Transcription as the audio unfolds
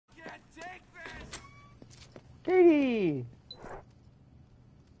Katie!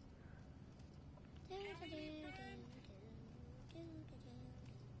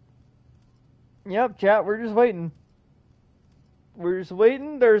 Yep, chat, we're just waiting. We're just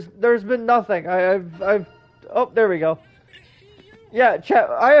waiting. There's been nothing. I've oh, there we go. Yeah, chat,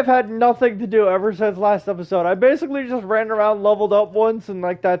 I have had nothing to do ever since last episode. I basically just ran around, leveled up once, and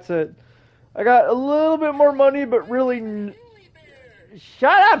like that's it. I got a little bit more money, but really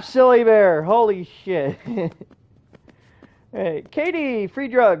shut up, silly bear. Holy shit. Hey, Katie, free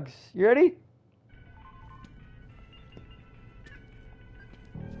drugs. You ready?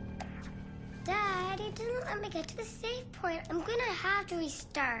 Dad, you didn't let me get to the save point. I'm gonna have to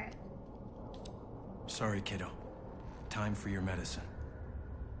restart. Sorry, kiddo. Time for your medicine.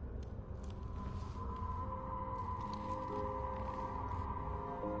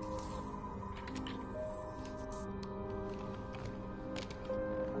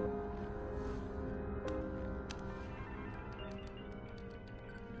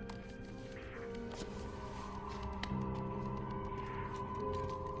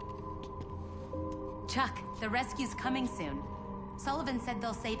 Chuck, the rescue's coming soon. Sullivan said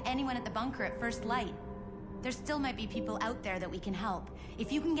they'll save anyone at the bunker at first light. There still might be people out there that we can help.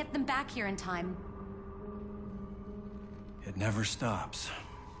 If you can get them back here in time... It never stops,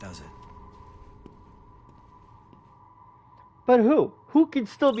 does it? But who? Who can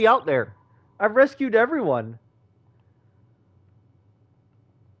still be out there? I've rescued everyone.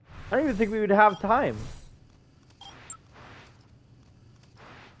 I don't even think we would have time.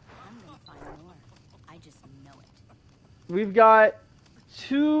 We've got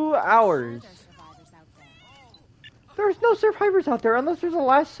 2 hours. There's no survivors out there unless there's a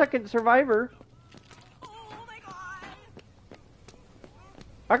last second survivor.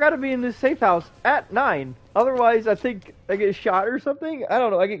 I gotta be in this safe house at 9. Otherwise, I think I get shot or something. I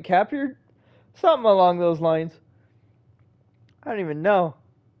don't know. I get captured. Something along those lines. I don't even know.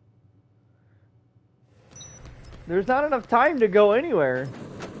 There's not enough time to go anywhere.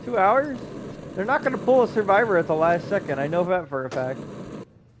 2 hours? They're not going to pull a survivor at the last second. I know that for a fact.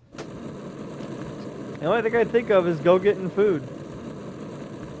 The only thing I think of is go getting food.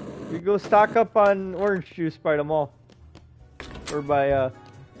 We go stock up on orange juice by the mall. Or by,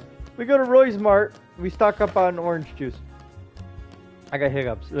 we go to Roy's Mart. We stock up on orange juice. I got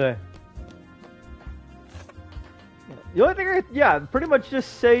hiccups. Ugh. The only thing yeah, pretty much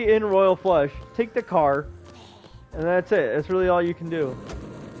just stay in Royal Flush. Take the car. And that's it. That's really all you can do.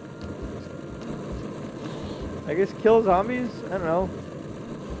 I guess kill zombies? I don't know.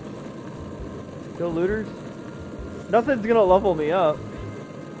 Kill looters? Nothing's gonna level me up.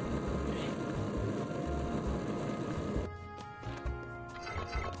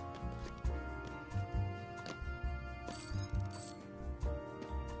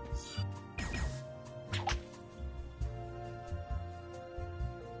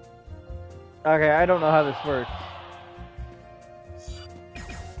 Okay, I don't know how this works.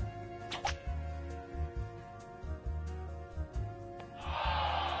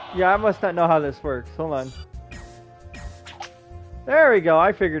 Yeah, I must not know how this works. Hold on. There we go.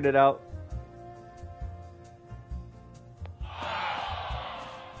 I figured it out.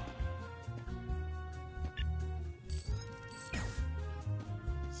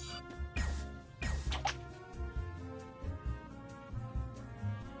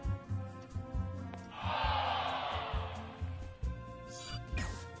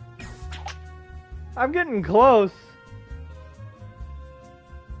 I'm getting close.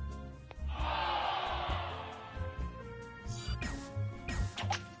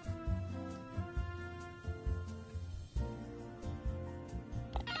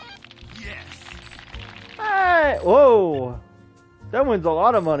 Whoa! That wins a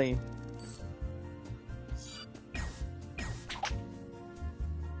lot of money.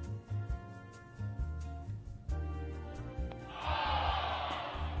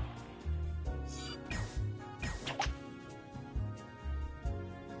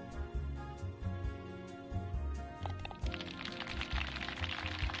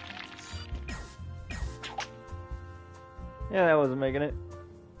 Yeah, that wasn't making it.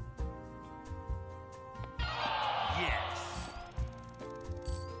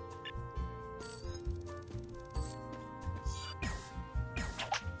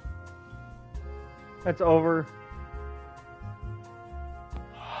 That's over.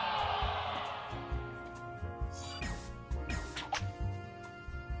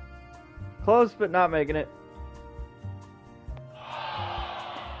 Close, but not making it.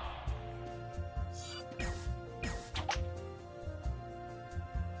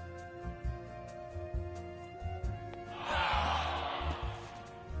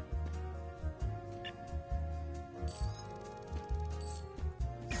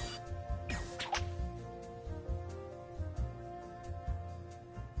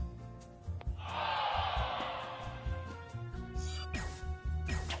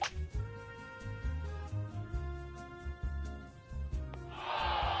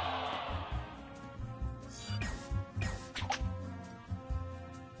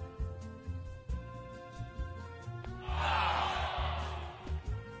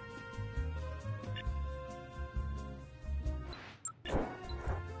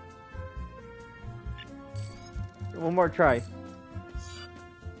 One more try.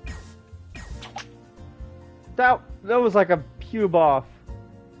 That was like a pube off.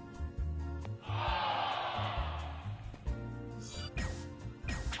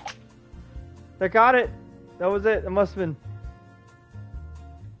 I got it. That was it. It must have been.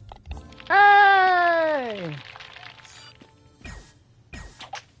 Hey!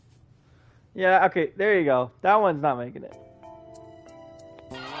 Yeah, okay, there you go. That one's not making it.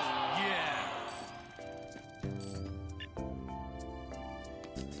 Yeah.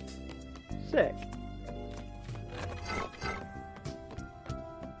 Sick.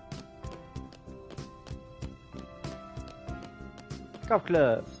 Golf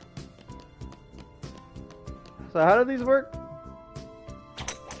club. So how do these work?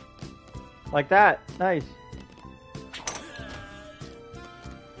 Like that. Nice.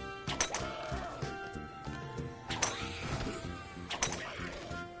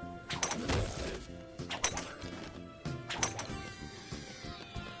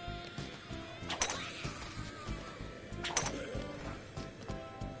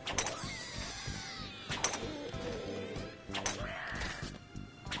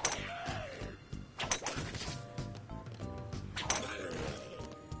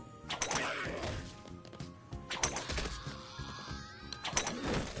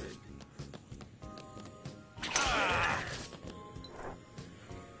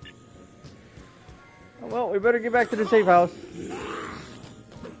 Well, we better get back to the safe house.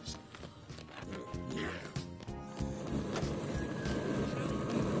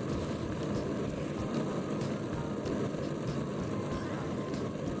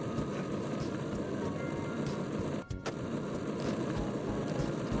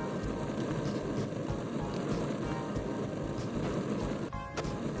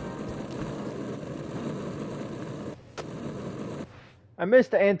 I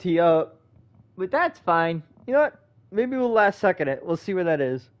missed the ante up, but that's fine. You know what? Maybe we'll last second it. We'll see where that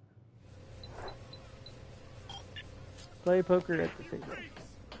is. Play poker at the table.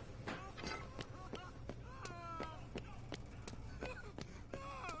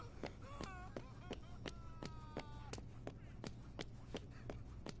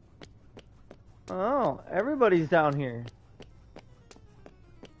 Oh, everybody's down here.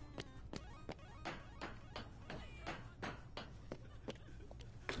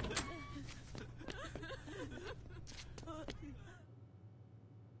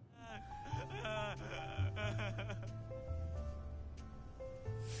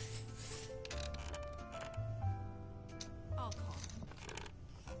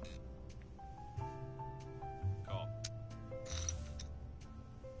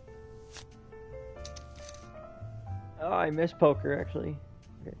 Oh, I miss poker, actually.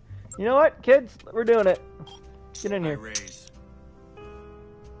 Okay. You know what, kids? We're doing it. Get in here. Raise.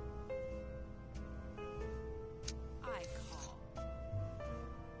 I call.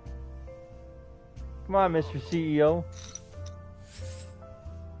 Come on, Mr. CEO.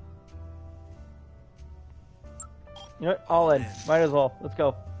 You know what? All in. Might as well. Let's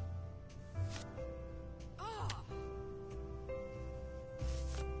go.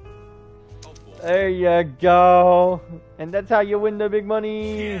 There you go. And that's how you win the big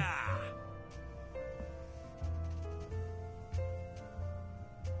money. Yeah.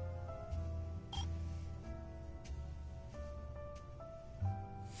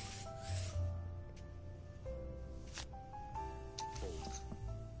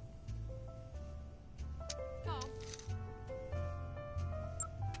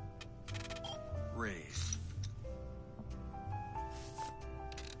 Raise.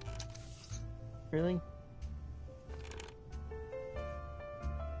 Really?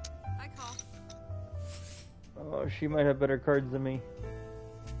 I call. Oh, she might have better cards than me.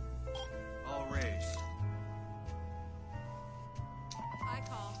 All raise. I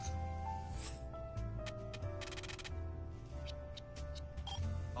call.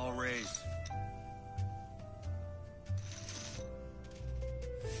 All raise.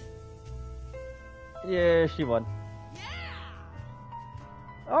 Yeah, she won.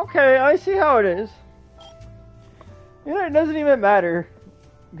 Okay, I see how it is. You know, it doesn't even matter.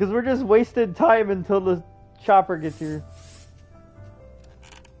 Because we're just wasting time until the chopper gets here.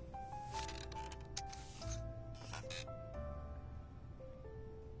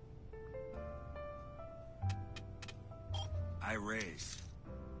 I raise.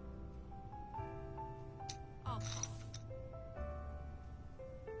 I'll call.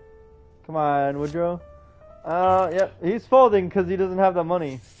 Come on, Woodrow. Yep, he's folding because he doesn't have the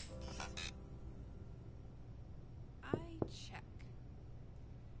money. I check.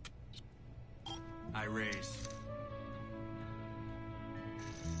 I raise.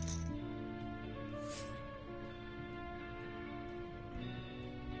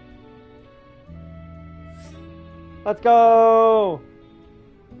 Let's go!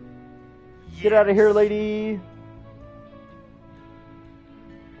 Get out of here, lady!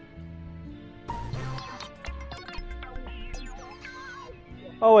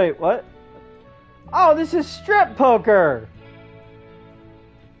 Oh wait, what? Oh, this is strip poker!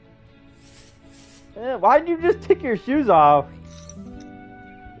 Why'd you just take your shoes off?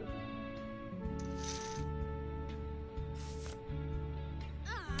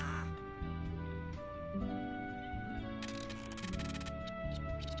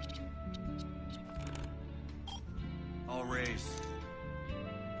 I'll raise.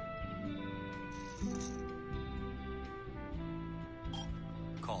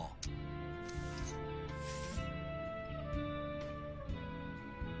 Call.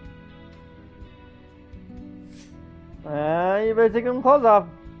 You better take them clothes off.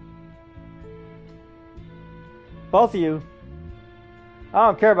 Both of you. I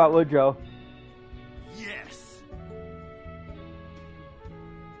don't care about Woodrow. Yes.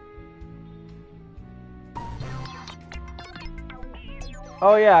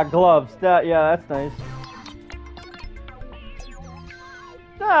 Oh yeah, gloves. Yeah, that's nice.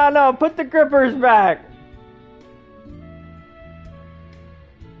 No, put the grippers back.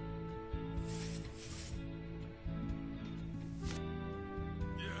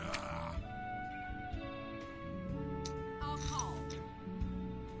 I'll call.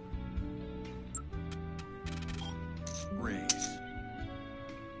 Raise.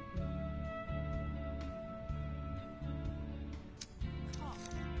 Call.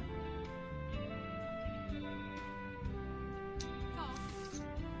 Call.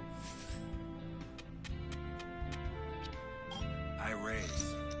 I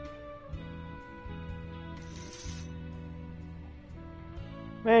raise.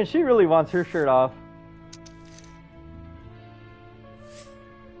 Man, she really wants her shirt off.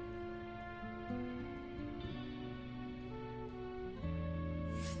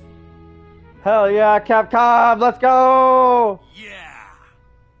 Hell yeah, Capcom, let's go! Yeah.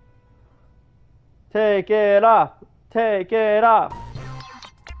 Take it off, take it off.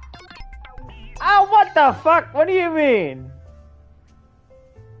 Oh, what the fuck? What do you mean?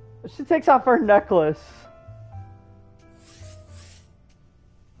 She takes off her necklace.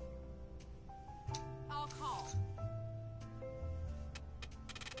 I'll call.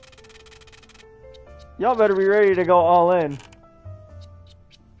 Y'all better be ready to go all in.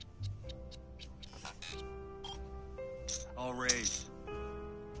 I'll raise.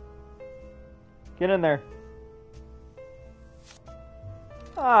 Get in there.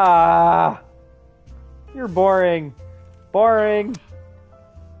 Ah, you're boring. Boring.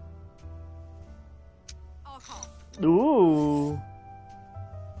 I'll call. Ooh.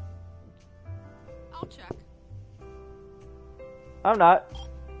 I'll check. I'm not.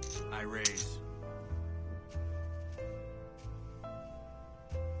 I raise.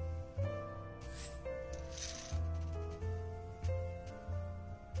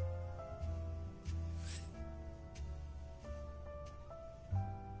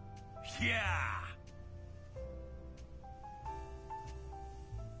 Yeah.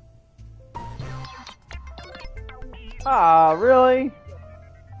 Ah, really?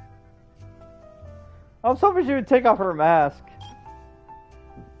 I was hoping she would take off her mask.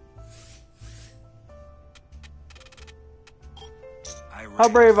 I raise. How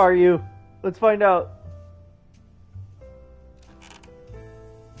brave are you? Let's find out.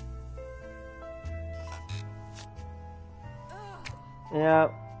 Yeah.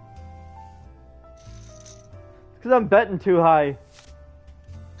 It's because I'm betting too high.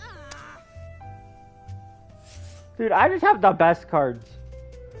 Dude, I just have the best cards.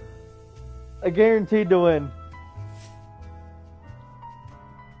 I guaranteed to win.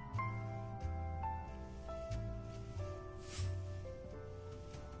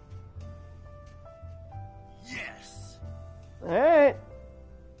 Yes. Alright.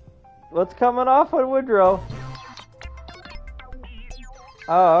 What's coming off on Woodrow?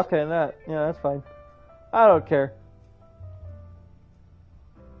 Oh, okay, yeah, that's fine. I don't care.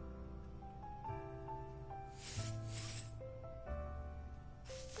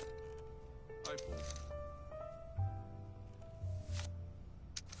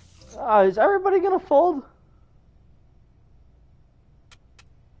 Ah, is everybody gonna fold?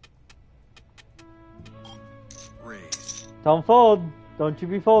 Raise. Don't fold. Don't you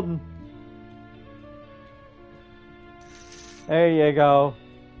be folding. There you go.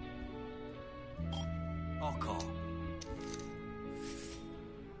 I'll call.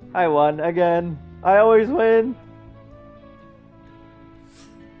 I won again. I always win.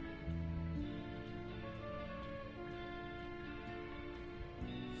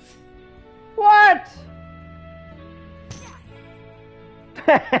 What?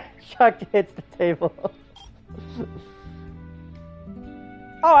 Chuck hits the table.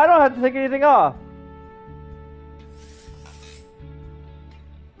 Oh, I don't have to take anything off.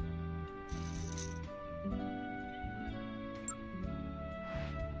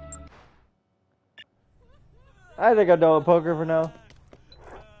 I think I'm done with poker for now.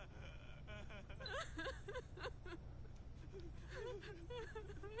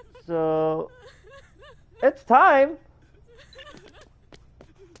 So, it's time.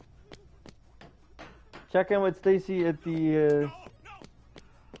 Check in with Stacy at the,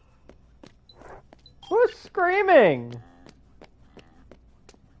 Who's screaming?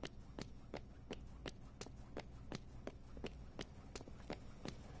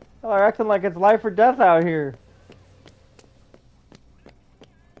 Oh, they're acting like it's life or death out here.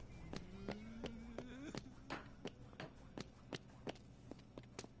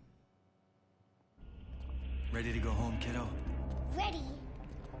 Ready to go home, kiddo? Ready.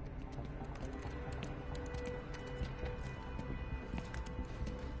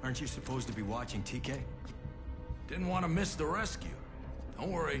 Aren't you supposed to be watching TK? Didn't want to miss the rescue.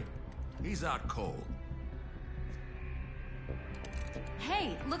 Don't worry, he's out cold.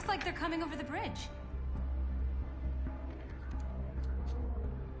 Hey, looks like they're coming over the bridge.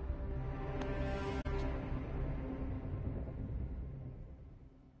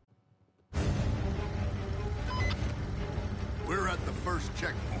 We're at the first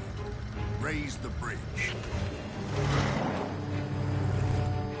checkpoint. Raise the bridge.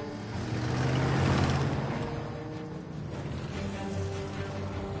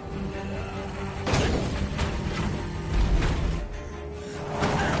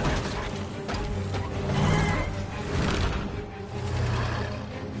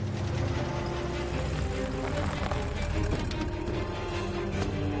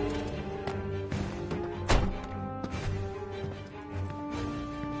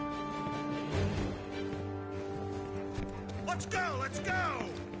 Let's go! Let's go!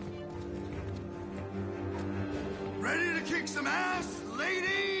 Ready to kick some ass,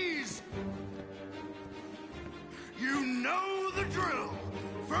 ladies? You know the drill.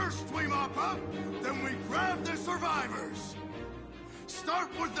 First we mop up, then we grab the survivors. Start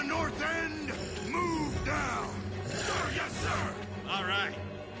with the north end, move down. Sir, yes, sir. All right.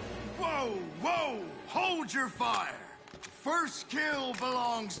 Whoa, whoa, hold your fire. First kill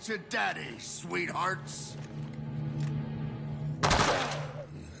belongs to Daddy, sweethearts.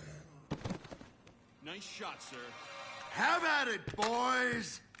 Nice shot, sir. Have at it,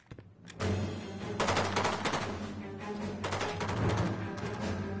 boys!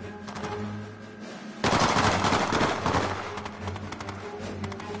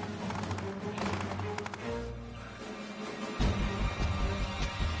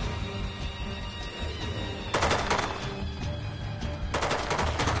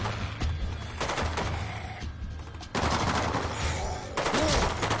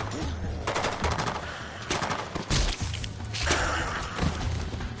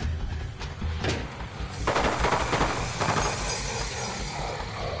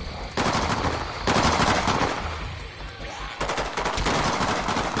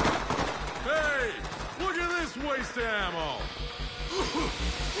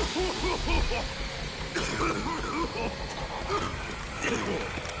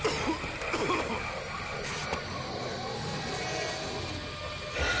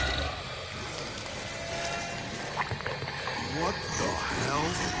 What the hell?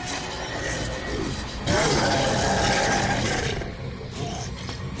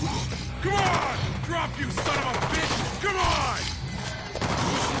 Come on! Drop, you son of a bitch! Come on!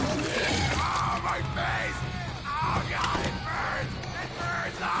 Oh, my face! Oh, God, it burns! It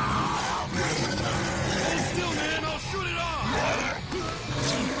burns! Oh! Hold still, man! I'll shoot it off!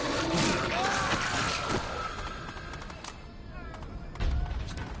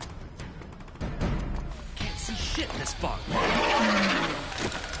 Can't see shit in this fog.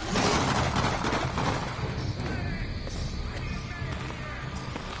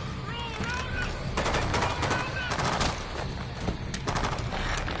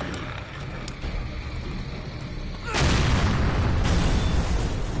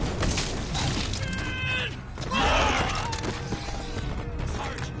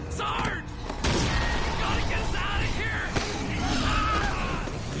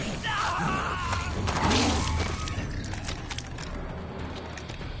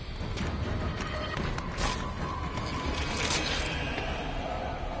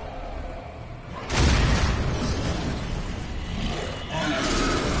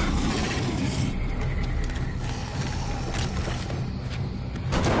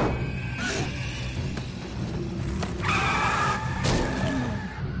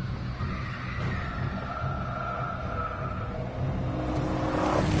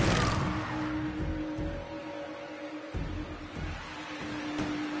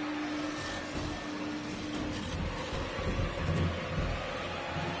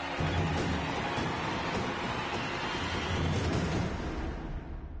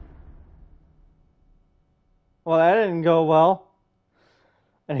 Well, that didn't go well.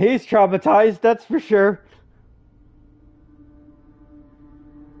 And he's traumatized, that's for sure.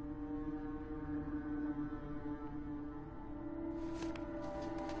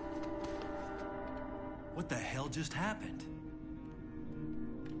 What the hell just happened?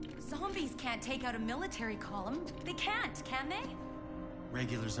 Zombies can't take out a military column. They can't, can they?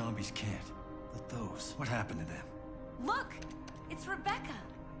 Regular zombies can't. But those, what happened to them? Look! It's Rebecca!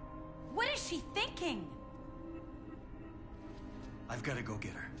 What is she thinking? I've got to go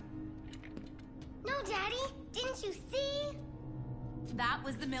get her. No, Daddy. Didn't you see? That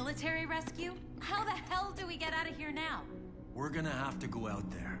was the military rescue? How the hell do we get out of here now? We're gonna have to go out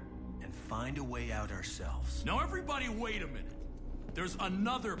there and find a way out ourselves. Now everybody wait a minute. There's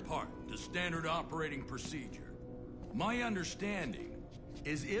another part to standard operating procedure. My understanding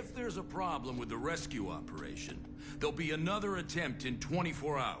is if there's a problem with the rescue operation, there'll be another attempt in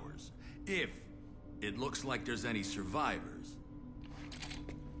 24 hours. If it looks like there's any survivors.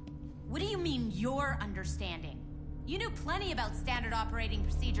 What do you mean, your understanding? You knew plenty about standard operating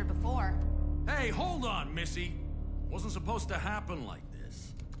procedure before. Hey, hold on, Missy. Wasn't supposed to happen like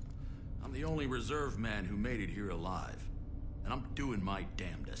this. I'm the only reserve man who made it here alive. And I'm doing my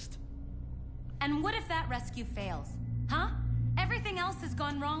damnedest. And what if that rescue fails? Huh? Everything else has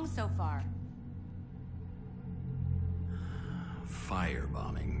gone wrong so far.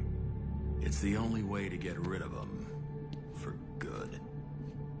 Firebombing. It's the only way to get rid of them. For good.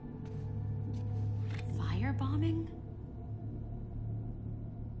 Firebombing?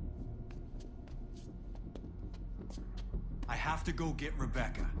 I have to go get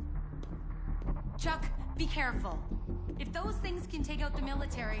Rebecca. Chuck, be careful. If those things can take out the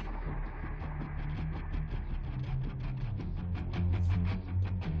military...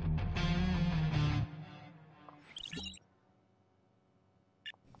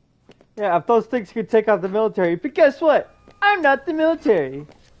 Yeah, if those things could take out the military. But guess what? I'm not the military.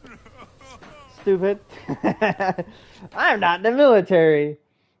 Stupid. I'm not the military.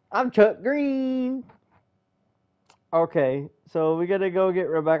 I'm Chuck Green. Okay, so we gotta go get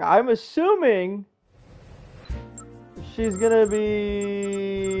Rebecca. I'm assuming she's gonna be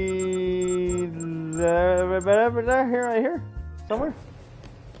there, right here, somewhere.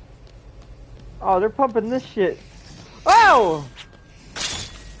 Oh, they're pumping this shit. Oh!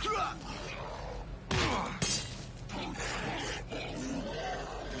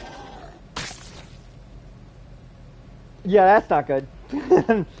 Yeah, that's not good.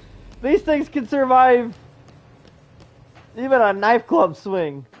 These things can survive even a knife club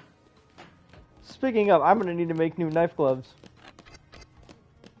swing. Speaking of, I'm gonna need to make new knife gloves.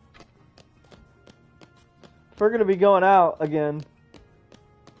 If we're gonna be going out again,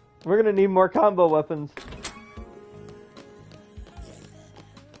 we're gonna need more combo weapons.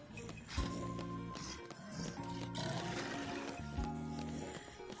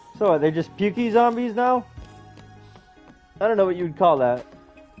 So are they just pukey zombies now? I don't know what you would call that.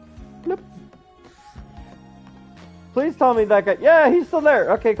 Bloop. Please tell me that guy. Yeah, he's still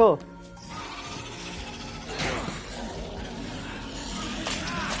there. Okay, cool.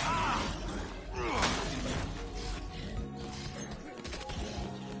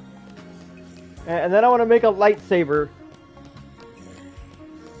 And then I want to make a lightsaber.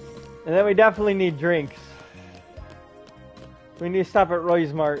 And then we definitely need drinks. We need to stop at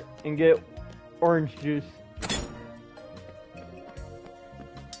Roy's Mart and get orange juice.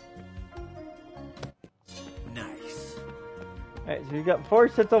 Nice. Alright, so we got 4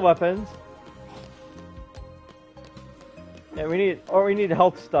 sets of weapons. Yeah, we need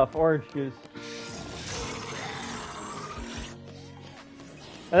health stuff, orange juice.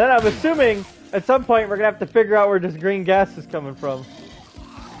 And then I'm assuming at some point we're gonna have to figure out where this green gas is coming from.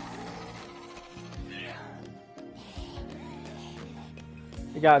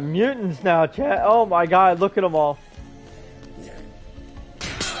 We got mutants now, chat. Oh my god, look at them all.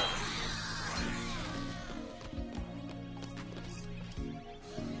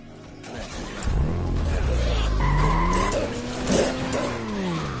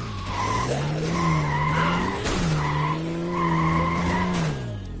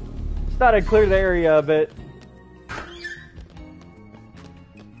 Just thought I'd clear the area a bit.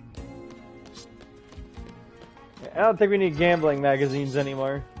 I don't think we need gambling magazines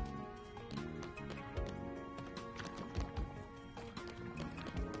anymore.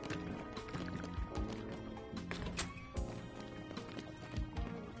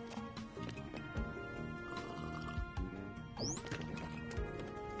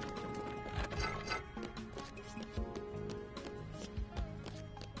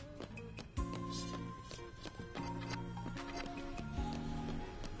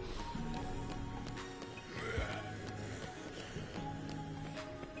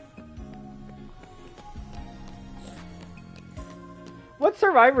 What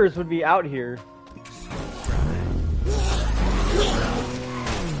survivors would be out here?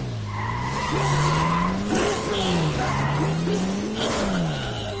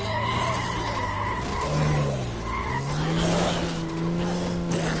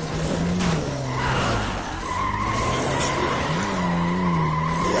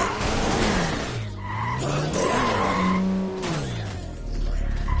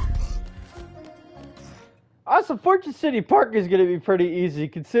 Also, Fortune City Park is going to be pretty easy,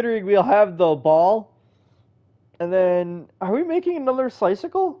 considering we'll have the ball. And then, are we making another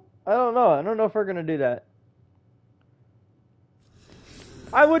Slicycle? I don't know. I don't know if we're going to do that.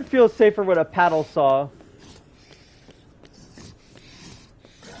 I would feel safer with a paddle saw.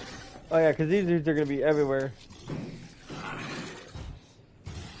 Oh yeah, because these dudes are going to be everywhere.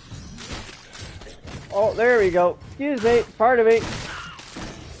 Oh, there we go. Excuse me. Pardon me.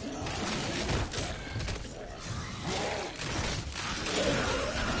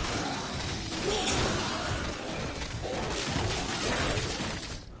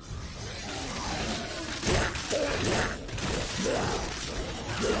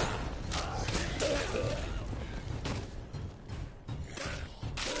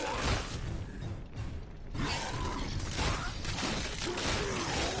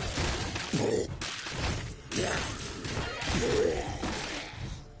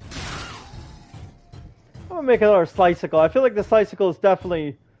 Make another Slicycle. I feel like the Slicycle is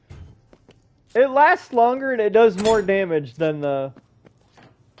definitely... It lasts longer and it does more damage than the...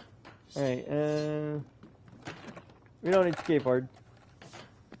 Alright, we don't need skateboard.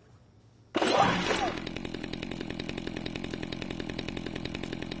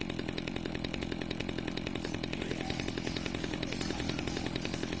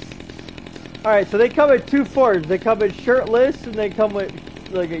 Alright, so they come in two forms. They come in shirtless and they come with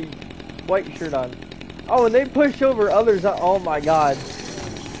like a white shirt on. Oh, and they push over others. Oh my god.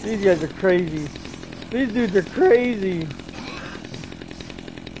 These guys are crazy. These dudes are crazy.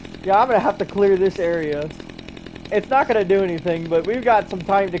 Yeah, I'm gonna have to clear this area. It's not gonna do anything, but we've got some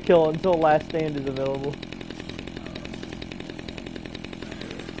time to kill until Last Stand is available.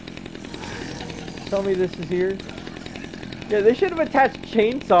 Tell me this is here. Yeah, they should have attached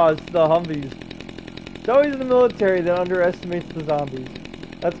chainsaws to the Humvees. It's always the military that underestimates the zombies.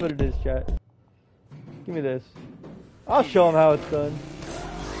 That's what it is, chat. Give me this. I'll show them how it's done.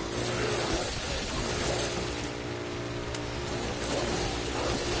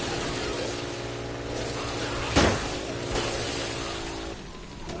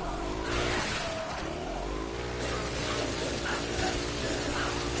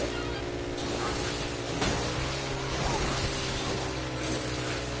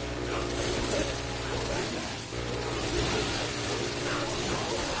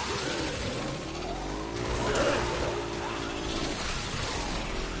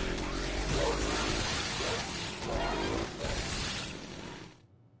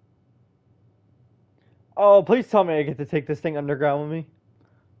 Oh, please tell me I get to take this thing underground with me.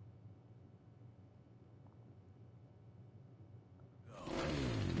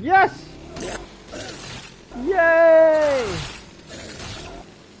 Yes! Yay!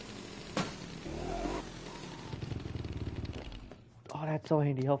 Oh, that's so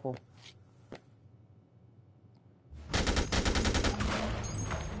handy, helpful.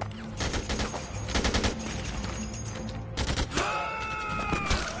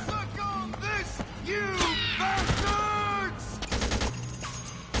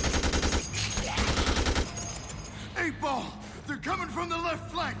 They're coming from the left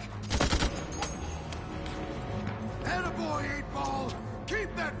flank! Attaboy, 8-Ball!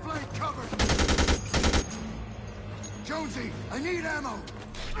 Keep that flank covered! Jonesy, I need ammo!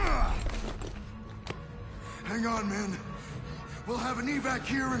 Ugh. Hang on, men. We'll have an evac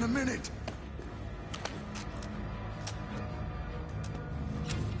here in a minute.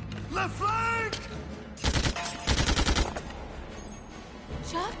 Left flank!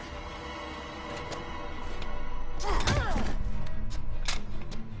 Chuck?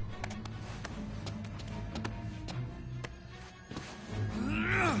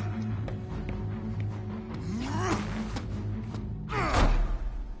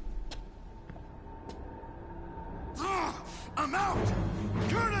 I'm out!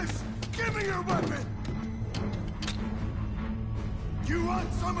 Curtis, give me your weapon! You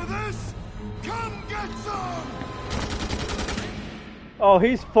want some of this? Come get some! Oh,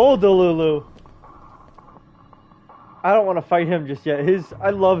 he's full Delulu. I don't want to fight him just yet. I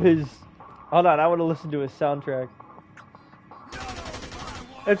love his... Hold on, I want to listen to his soundtrack.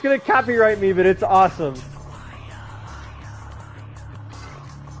 It's gonna copyright me, but it's awesome.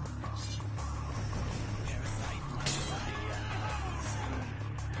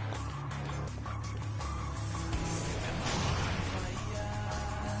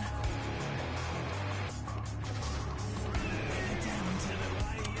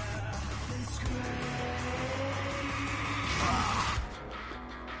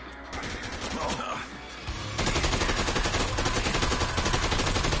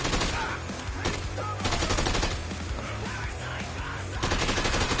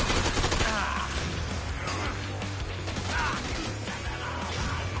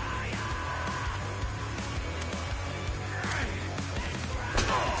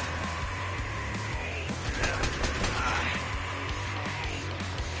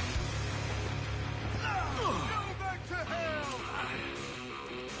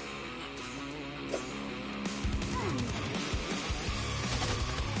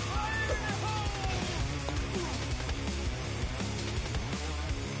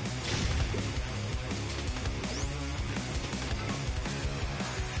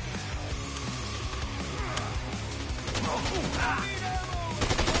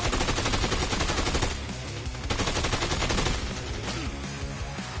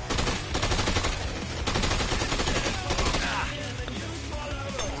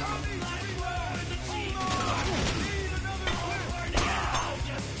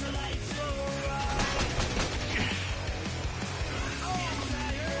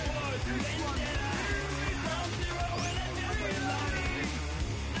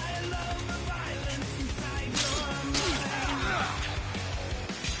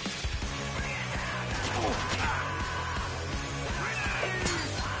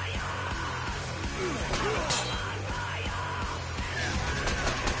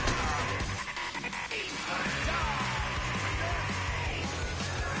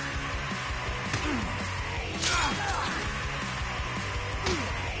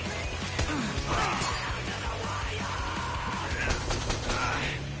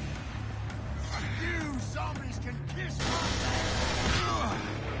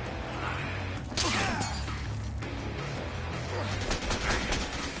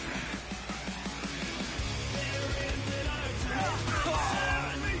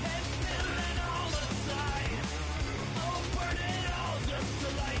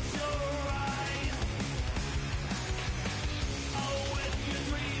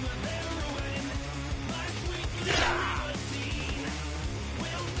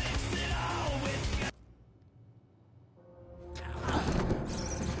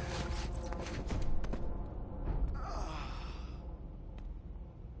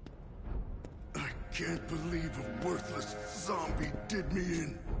 Can't believe a worthless zombie did me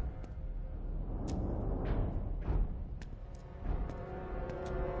in.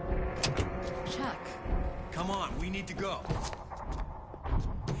 Chuck. Come on, we need to go.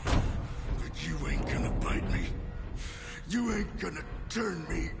 But you ain't gonna bite me. You ain't gonna turn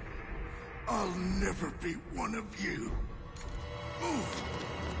me. I'll never be one of you. Move!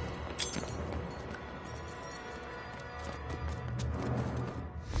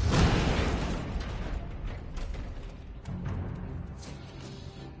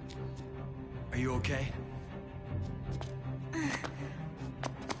 Are you okay?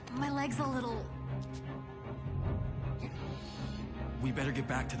 My leg's a little... We better get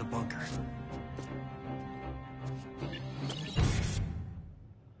back to the bunker.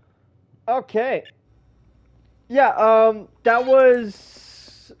 Okay. Yeah, that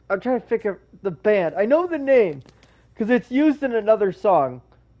was... I'm trying to figure the band. I know the name, because it's used in another song.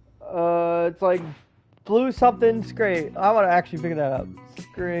 It's like Blue something's great. I want to actually figure that out.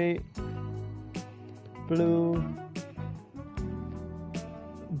 Great. Blue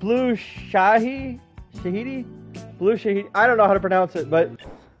Shahidi? Blue Shahidi? I don't know how to pronounce it, but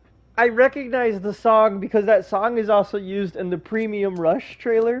I recognize the song because that song is also used in the Premium Rush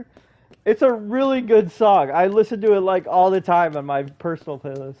trailer. It's a really good song. I listen to it like all the time on my personal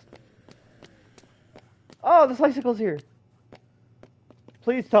playlist. Oh, the Slicicle's here.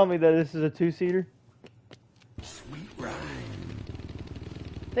 Please tell me that this is a two-seater. Sweet ride.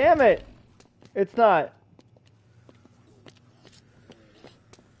 Damn it! It's not.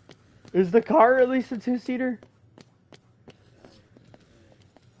 Is the car at least a two-seater?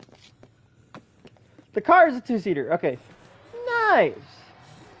 The car is a two-seater. Okay. Nice.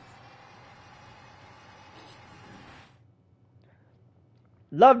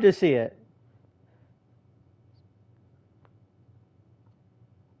 Love to see it.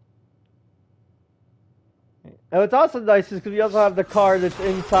 And what's also nice is because we also have the car that's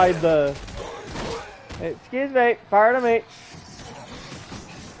inside the... Excuse me, pardon me.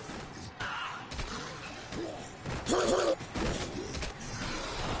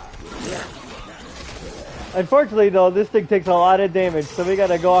 Unfortunately, though, this thing takes a lot of damage, so we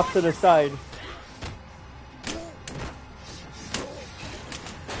gotta go off to the side.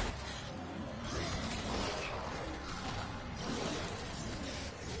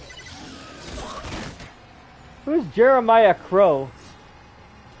 Who's Jeremiah Crow?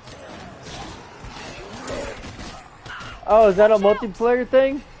 Oh, is that a multiplayer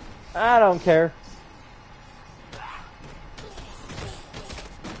thing? I don't care.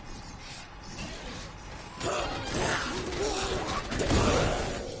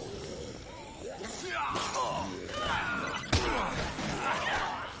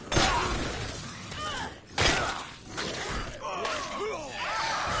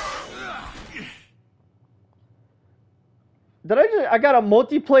 I got a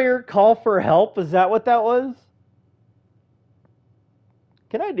multiplayer call for help? Is that what that was?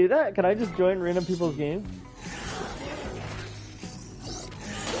 Can I do that? Can I just join random people's games?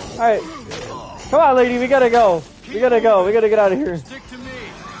 Alright. Come on, lady, we gotta go. We gotta go. We gotta get out of here. Stick to me.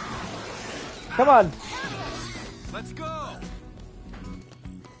 Come on. Let's go.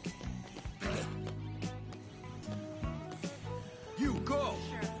 You go.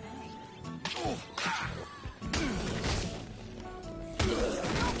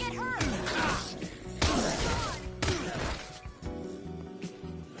 Don't get hurt!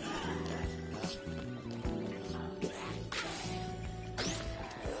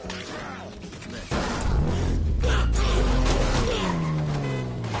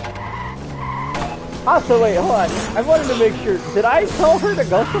 Also, wait, hold on. I wanted to make sure. Did I tell her to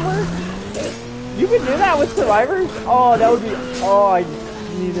go somewhere? You can do that with survivors? Oh, that would be... Oh, I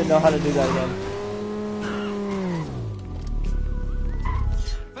need to know how to do that again.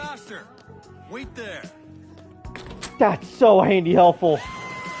 Faster. Wait there. That's so handy helpful.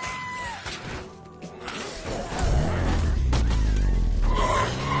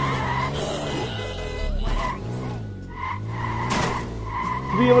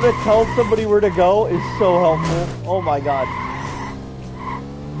 To be able to tell somebody where to go is so helpful. Oh my god.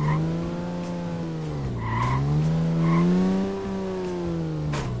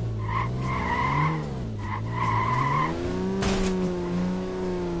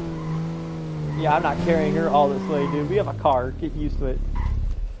 Yeah, I'm not carrying her all this way, dude. We have a car. Get used to it.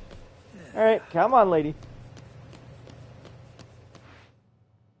 Alright, come on, lady.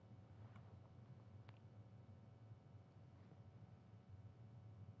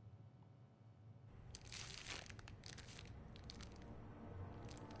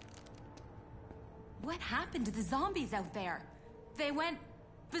 What happened to the zombies out there? They went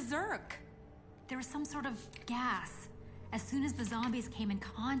berserk. There was some sort of gas. As soon as the zombies came in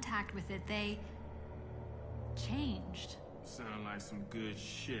contact with it, they changed. Sound like some good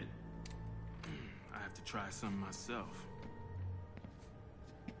shit. I have to try some myself.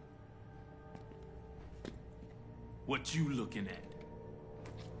 What you looking at?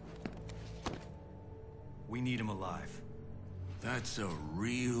 We need him alive. That's a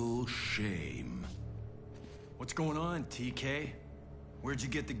real shame. What's going on, TK? Where'd you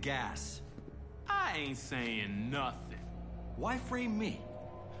get the gas? I ain't saying nothing. Why frame me?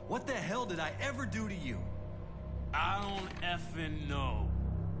 What the hell did I ever do to you? I don't effing know.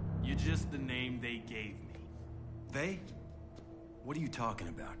 You're just the name they gave me. They? What are you talking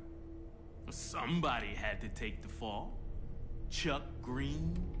about? Somebody had to take the fall. Chuck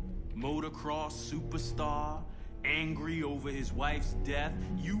Green, motocross superstar, angry over his wife's death.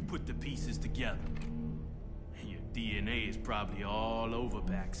 You put the pieces together. Your DNA is probably all over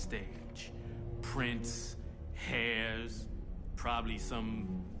backstage. Prints, hairs, probably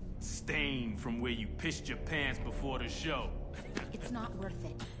some stain from where you pissed your pants before the show. It's not worth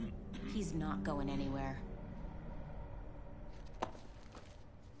it. He's not going anywhere.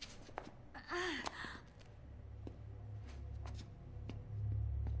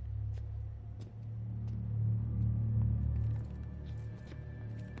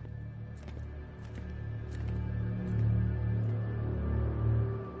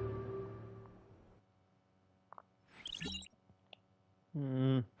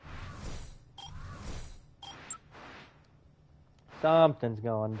 Something's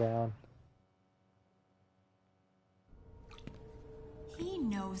going down. He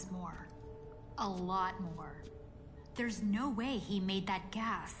knows more. A lot more. There's no way he made that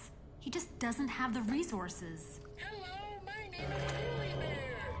gas. He just doesn't have the resources. Hello, my name is Julie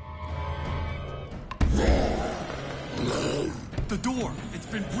Bear. The door! It's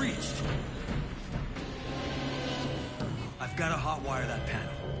been breached! I've got to hotwire that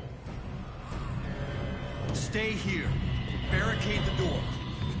panel. Stay here. Barricade the door.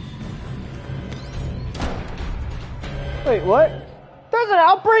 Wait, what? There's an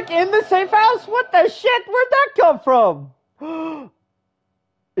outbreak in the safe house? What the shit? Where'd that come from?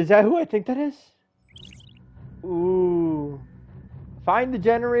 Is that who I think that is? Ooh. Find the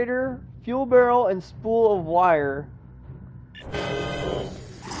generator, fuel barrel, and spool of wire.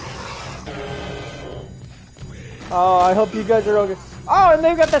 Oh, I hope you guys are okay. Oh, and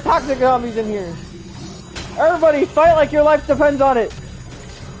they've got the toxic zombies in here. Everybody, fight like your life depends on it.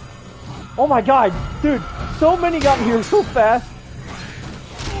 Oh my god, dude, so many got here so fast.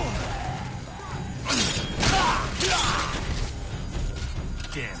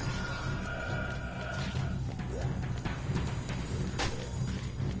 Damn it.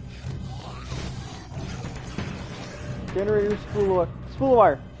 Generator, spool of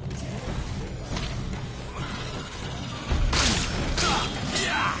wire.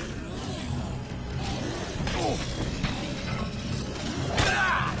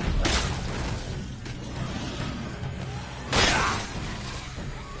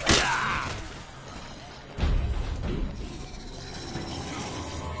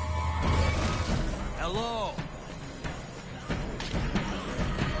 Hello.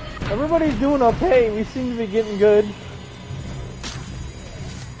 Everybody's doing okay. We seem to be getting good.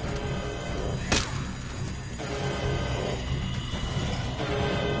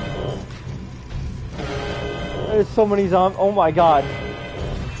 There's so many zombies. Oh my god.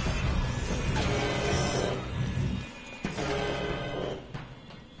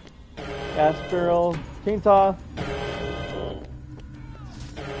 Gas barrel, chainsaw.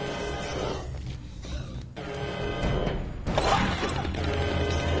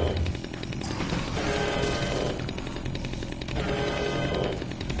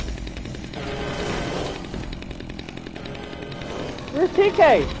 Where's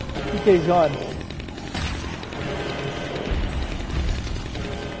TK? TK's gone.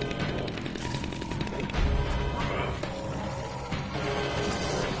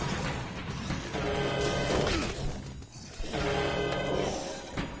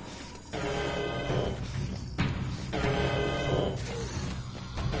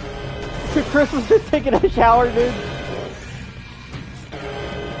 Chris was just taking a shower, dude.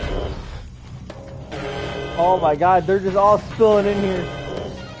 Oh my god, they're just all spilling in here.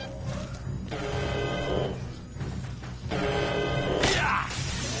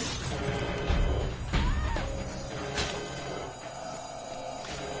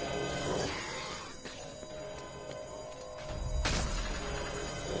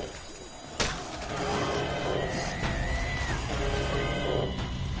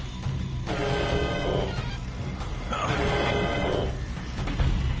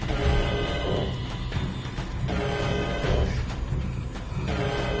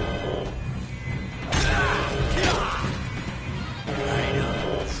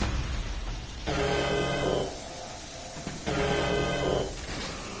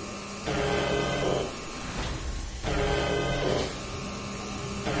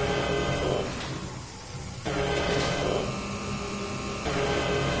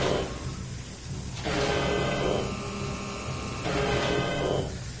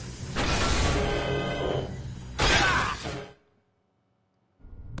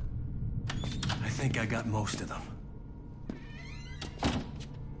 I think I got most of them.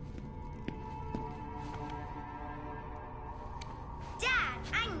 Dad,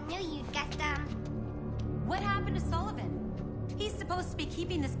 I knew you'd get them. What happened to Sullivan? He's supposed to be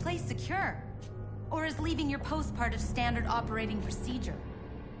keeping this place secure. Or is leaving your post part of standard operating procedure?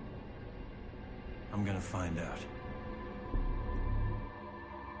 I'm gonna find out.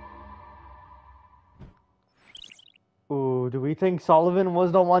 Ooh, do we think Sullivan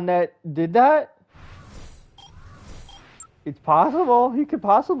was the one that did that? It's possible. He could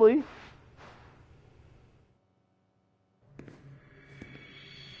possibly.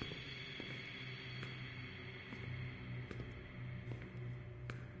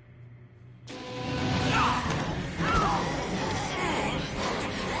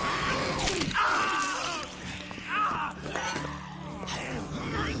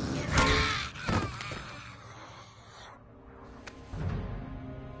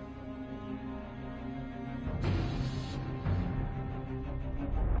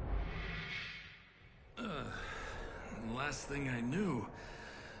 Last thing I knew,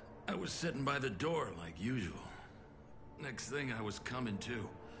 I was sitting by the door like usual. Next thing I was coming to,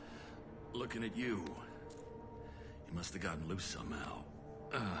 looking at you. You must have gotten loose somehow.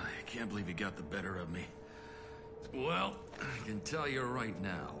 I can't believe you got the better of me. Well, I can tell you right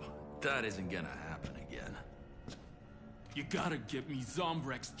now, that isn't gonna happen again. You gotta get me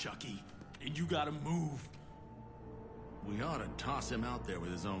Zombrex, Chucky. And you gotta move. We ought to toss him out there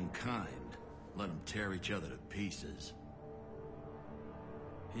with his own kind. Let him tear each other to pieces.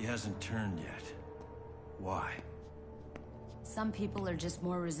 He hasn't turned yet. Why? Some people are just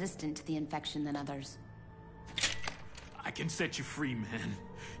more resistant to the infection than others. I can set you free, man.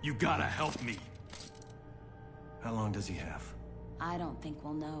 You gotta help me. How long does he have? I don't think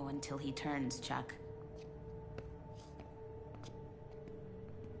we'll know until he turns, Chuck.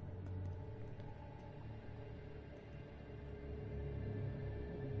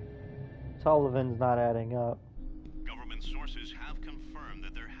 Sullivan's not adding up. Government sources have confirmed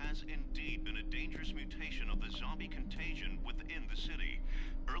that there has indeed been a dangerous mutation of the zombie contagion within the city.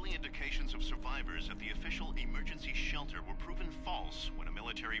 Early indications of survivors at the official emergency shelter were proven false when a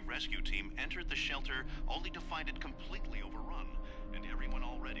military rescue team entered the shelter only to find it completely overrun and everyone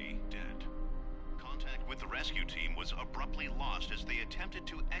already dead. Contact with the rescue team was abruptly lost as they attempted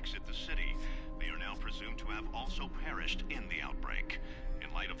to exit the city. They are now presumed to have also perished in the outbreak.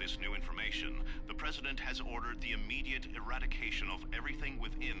 In light of this new information, the President has ordered the immediate eradication of everything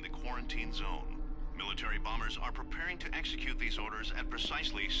within the quarantine zone. Military bombers are preparing to execute these orders at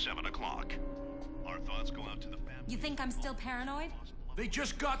precisely 7 o'clock. Our thoughts go out to the family. You think I'm still paranoid? They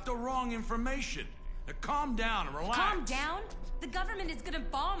just got the wrong information. Now calm down and relax. Calm down? The government is gonna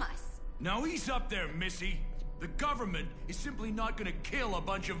bomb us. Now ease up there, Missy. The government is simply not gonna kill a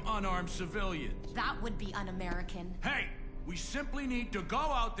bunch of unarmed civilians. That would be un-American. Hey, we simply need to go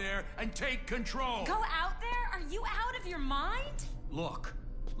out there and take control. Go out there? Are you out of your mind? Look,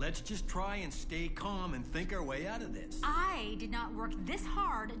 let's just try and stay calm and think our way out of this. I did not work this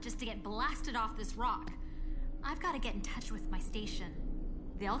hard just to get blasted off this rock. I've got to get in touch with my station.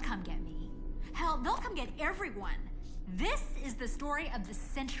 They'll come get me. Hell, they'll come get everyone. This is the story of the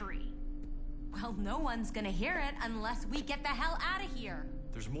century. Well, no one's gonna hear it unless we get the hell out of here.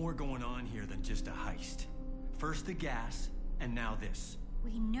 There's more going on here than just a heist. First the gas, and now this.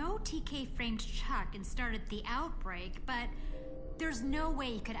 We know TK framed Chuck and started the outbreak, but there's no way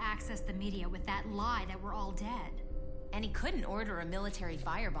he could access the media with that lie that we're all dead. And he couldn't order a military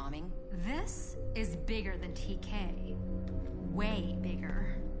firebombing. This is bigger than TK. Way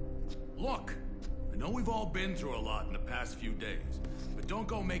bigger. Look, I know we've all been through a lot in the past few days, but don't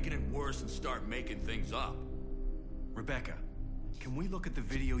go making it worse and start making things up. Rebecca, can we look at the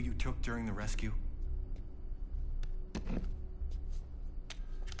video you took during the rescue?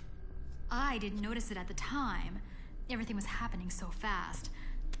 I didn't notice it at the time. Everything was happening so fast.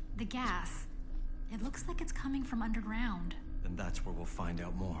 The gas, it looks like it's coming from underground. Then that's where we'll find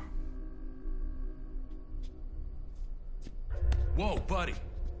out more. Whoa, buddy.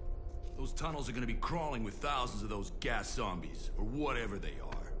 Those tunnels are gonna be crawling with thousands of those gas zombies, or whatever they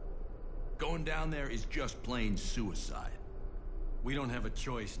are. Going down there is just plain suicide. We don't have a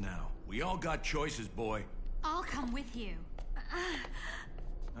choice now. We all got choices, boy. I'll come with you.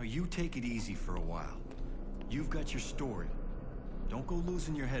 Now you take it easy for a while. You've got your story. Don't go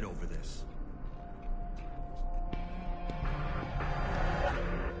losing your head over this.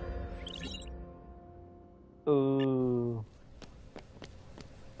 Ooh.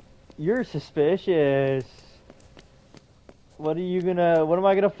 You're suspicious. What am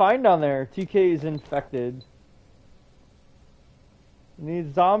I gonna find down there? TK is infected.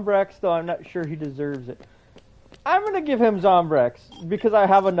 Needs Zombrex, though I'm not sure he deserves it. I'm gonna give him Zombrex because I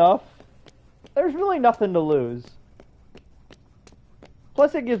have enough. There's really nothing to lose.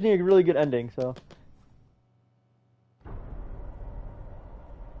 Plus it gives me a really good ending, so.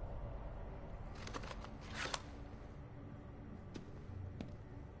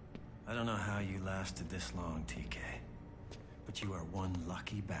 I don't know how you lasted this long, TK. But you are one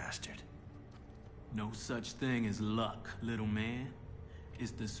lucky bastard. No such thing as luck, little man.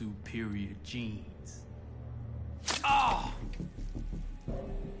 It's the superior genes. Oh!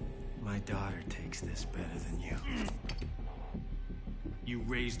 My daughter takes this better than you. You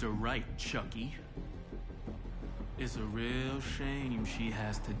raised her right, Chucky. It's a real shame she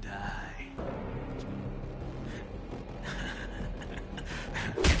has to die.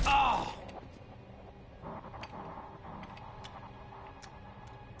 Oh!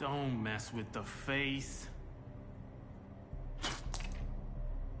 Don't mess with the face.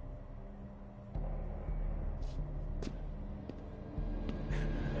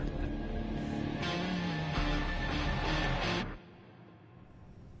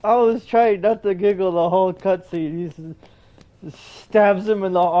 I was trying not to giggle the whole cutscene. He stabs him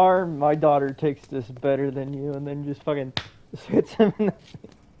in the arm. My daughter takes this better than you, and then just fucking hits him in the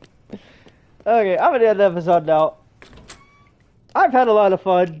face. Okay, I'm gonna end the episode now. I've had a lot of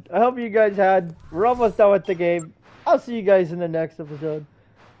fun. I hope you guys had. We're almost done with the game. I'll see you guys in the next episode.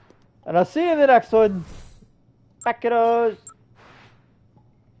 And I'll see you in the next one. Back kiddos.